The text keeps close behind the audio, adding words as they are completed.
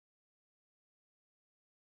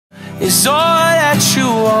is all that you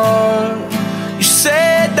want. You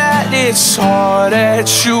said that it's all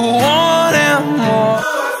that you want and more.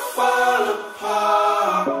 Fall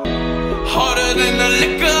apart, harder than the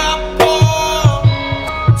liquor I pour.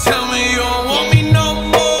 Tell me you don't want me no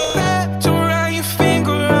more. Wrapped around your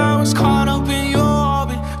finger, I was caught up in your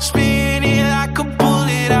orbit, spinning like a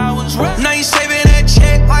bullet. I was right. Now you saving that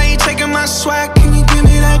check, why you taking my swag? Can you give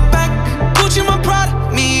me that back? Gucci my product,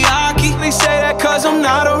 Miyake. They say that cause I'm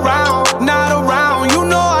not around, not around. You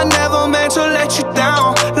know I never meant to let you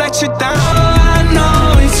down, let you down. All I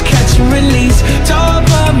know is catch and release,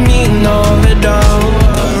 dopamine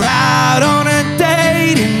overdose. Out on a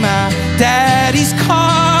date in my daddy's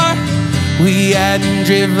car, we hadn't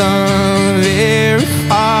driven very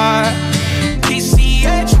far.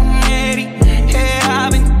 PCH ready, yeah,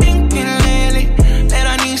 I've been thinking lately that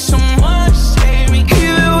I need someone to save me.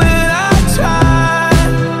 Even when I try,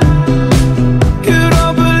 you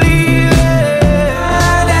don't believe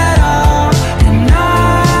it at all, and I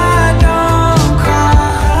don't cry.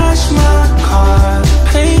 Crash my car,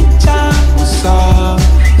 paint job was all.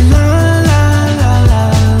 La la la la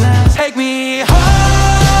la. Take me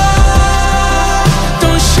home,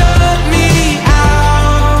 don't shut me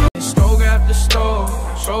out. Stroke after stroke,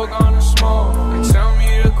 stroke on the smoke. They tell me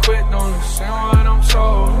to quit, don't listen what I'm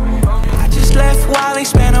told. I just left Wally,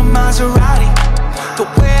 spent a Maserati. The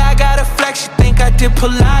way I got a flex, you think I did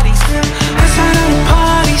Pilates.